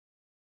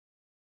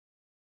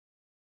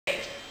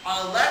On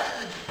the left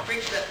is a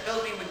creature that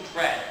fills me with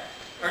dread.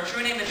 Her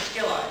true name is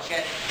Scylla. She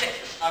has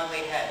 6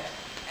 ugly heads,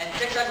 and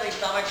 6 ugly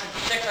stomachs and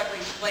 6 ugly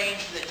spleens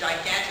to the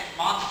gigantic,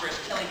 monstrous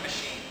killing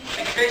machine.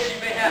 In case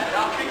you may have it,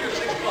 I'll kick her 6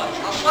 bucks.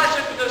 I'll slash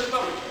up with those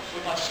stomachs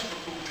with my super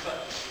cool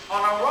cuts. On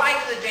the right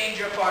is a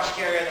danger far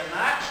scarier than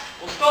that.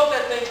 We'll scope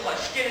that thing till I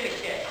skin it a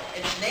kid.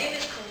 Its name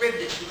is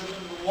Charybdis, who lives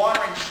in the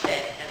water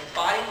instead, and the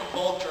body of a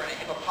vulture and a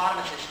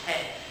hippopotamus's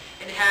head.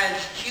 It has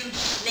huge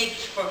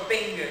snakes for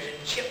fingers and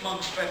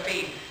chipmunks for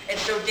feet.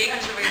 It's so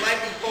dangerous that we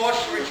likely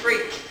forced to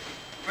retreat.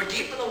 For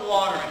deep in the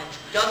water and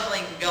its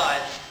guzzling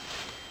guts,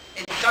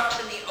 it ducks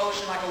in the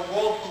ocean like a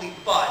whirlpool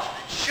buzz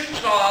and shoots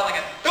it all out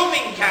like a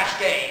booming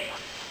cascade.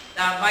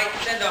 Now it might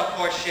send our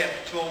poor ship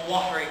to a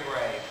watery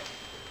grave.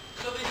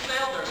 So they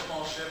sailed their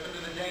small ship into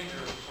the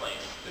dangerous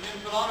place. They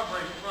didn't put on a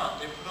brave front,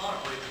 they put on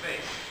a brave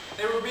face.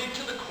 They were beat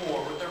to the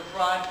core with their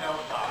pride held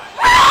high.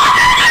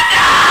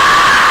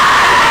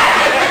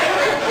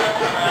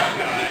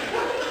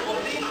 Well,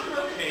 these were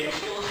okay,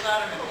 Scylla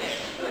sat him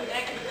in an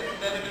egg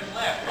that had been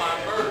left by a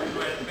bird who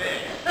had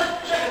been.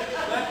 She had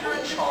left her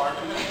in charge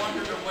and then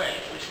wandered away,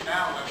 which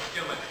now left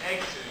Scylla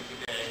exiting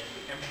today.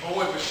 And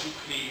boy was she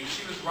peeved.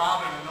 She was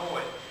robbed and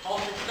annoyed. All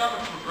 6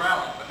 stomachs were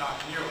growling, but not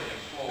nearly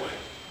employed.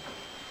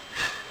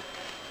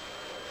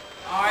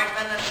 All right,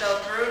 men that sail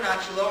through,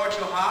 not too low or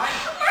too high.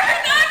 We're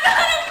not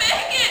gonna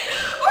make it!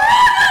 We're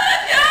all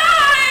gonna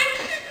die!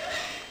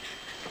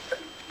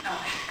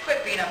 Oh,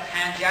 quit being a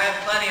pansy. I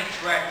have plenty of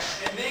tricks.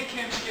 And then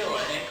came Scylla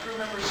and crew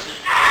member 6.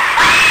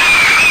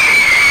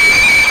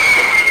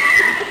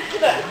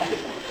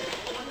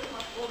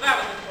 Well,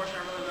 that was unfortunate.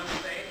 I really wasn't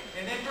safe.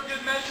 And then for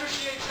good measure,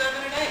 she ate 7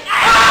 and 8.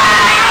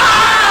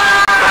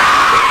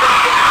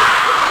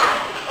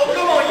 Oh,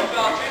 come on, you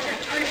bastards.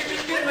 You're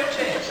just giving them a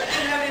chance. I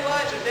didn't have any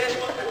lives. They're dead.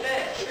 One for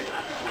dead.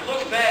 It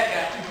looks bad,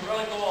 Captain. We're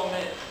really low on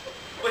men.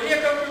 But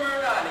here comes crew member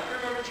 9 and crew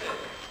member 2.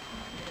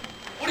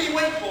 What are you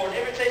waiting for? An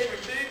invitation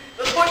for 2?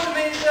 Let's watch the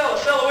main cell.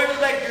 Cell away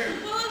from that goo.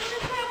 Well, it's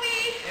just that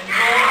we... And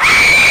more.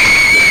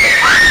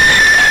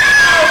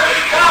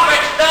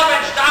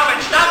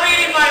 Stop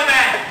eating my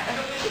man! And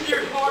they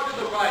steered hard to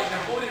the right and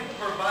avoided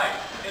her bite.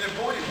 And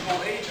avoided full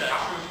Ajax,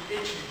 who was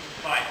itching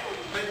to fight.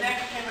 But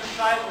next came a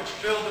sight which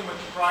filled them with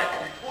fright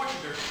and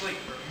tortured their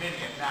sleep for many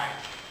a night.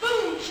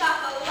 Boom,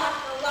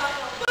 shaka-laka,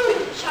 laka,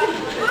 boom,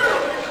 shaka-boom.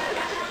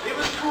 It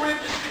was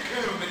Charybdis the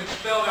Goom, and it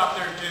spelled out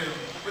their doom.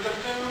 With a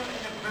boom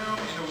and a boom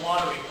and a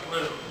watery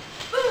plume.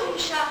 Boom,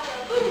 shaka,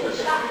 laka,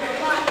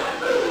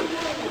 boom,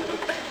 boom.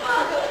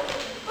 Buggle,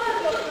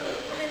 buggle,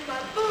 in my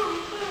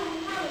boom,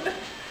 boom, room.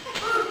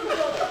 Boom,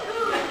 boom,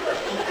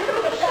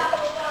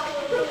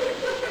 shaka-laka, boom.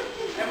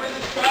 And with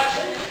its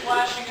crashing and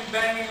flashing and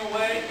banging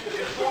away,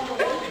 it formed a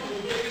whirlpool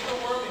big as a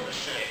whirling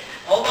machine.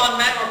 Hold on,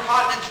 men. We're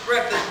caught in its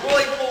grip. This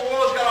whirlpool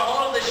world's got a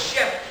hold of this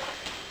ship.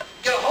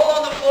 Get a hold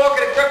on the floor,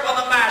 get a grip on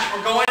the mast.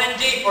 We're going in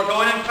deep. We're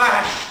going in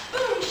fast.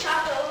 Boom,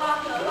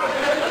 shaka-laka,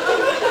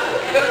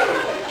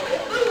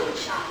 boom,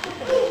 shaka,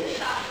 boom,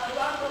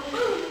 shaka-laka,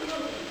 boom,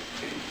 boom.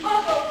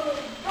 Buggle, boom,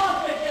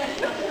 buggle,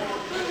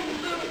 boom,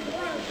 boom,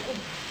 boom.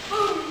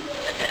 Boom,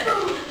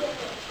 boom,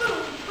 boom,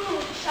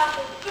 boom,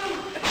 shaka, boom.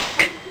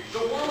 The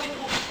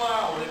whirlpool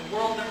spiraled and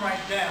whirled them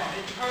right down.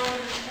 It turned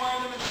and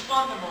swung them and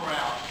spun them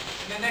around.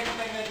 And the next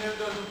thing they knew,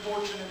 those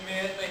unfortunate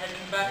men, they had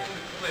come back to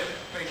the cliff to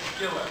face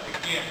Scylla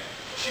again.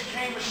 She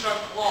came with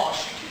sharp claws.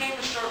 She came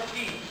with sharp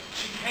teeth.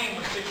 She came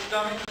with 6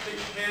 stomachs, 6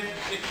 heads,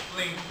 and 6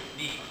 spleens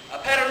beneath.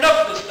 I've had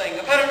enough of this thing.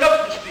 I've had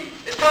enough of this feat.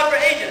 It's time for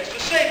Ajax to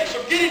save us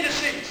from getting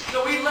deceased.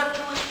 So he leapt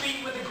to his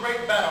feet with a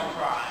great battle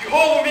cry. You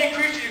hold with me,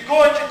 creature, you're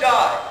going to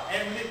die.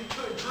 And it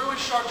drew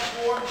his sharp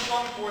sword and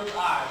shone forth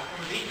eyes,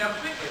 and was eaten up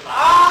quickly.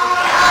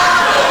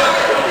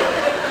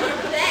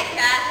 That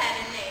guy's had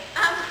a name.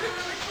 I'm crew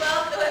number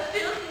 12, though it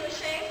fills me with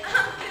shame.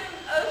 I'm doomed,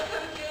 oh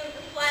so doomed,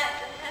 to fly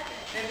to heaven.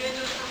 And then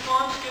just for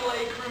fun, Scylla,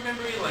 a crew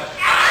member 11.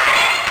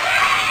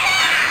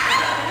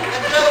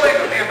 Let's go away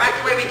from here, back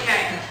the way we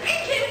came. Are you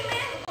kidding,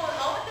 man? We're going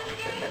home with this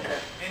game?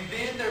 And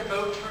then their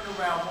boat turned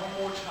around one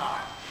more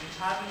time, in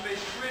time to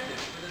face Charybdis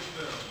with his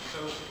boom,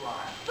 so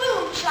sublime.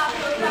 Boom, shaka,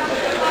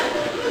 laka,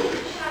 laka, boom,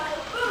 shaka,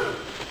 boom.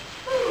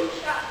 Boom,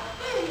 shaka,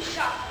 boom,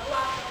 shaka,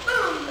 laka,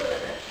 boom.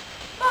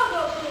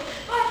 Buggle, boom,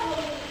 buggle,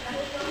 boom,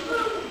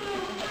 boom,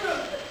 boom, boom.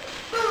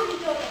 Boom,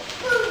 go,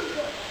 boom,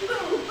 go,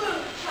 boom, boom,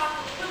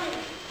 shaka, boom.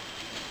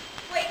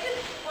 Wait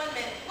just 1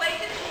 minute. Wait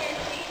just here and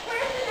see.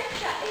 Where's the next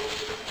shot? It's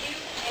just you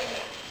and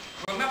me.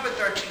 Remember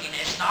 13,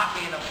 it's not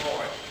being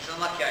aboard. He's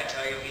unlucky, I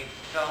tell you, he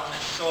fell on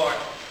his sword.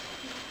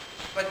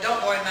 But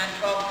don't worry, man,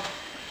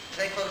 12,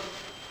 stay close.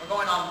 We're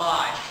going on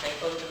by. Stay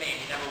close to me, and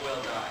you never will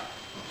die.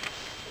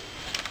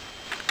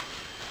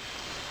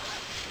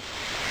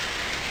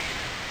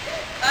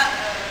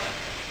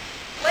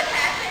 What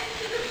happened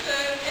to the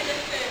boom and the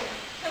boom?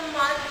 The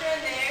monster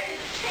in there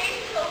is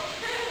changed so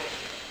soon.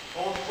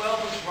 Old 12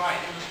 was right.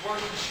 It was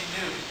worse than she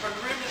knew. Her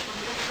Charybdis was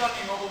still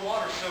sucking all the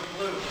water so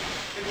blue.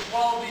 It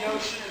swallowed the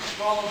ocean, it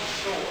swallowed the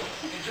shore.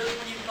 And just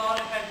when you thought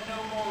it had no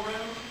more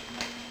room,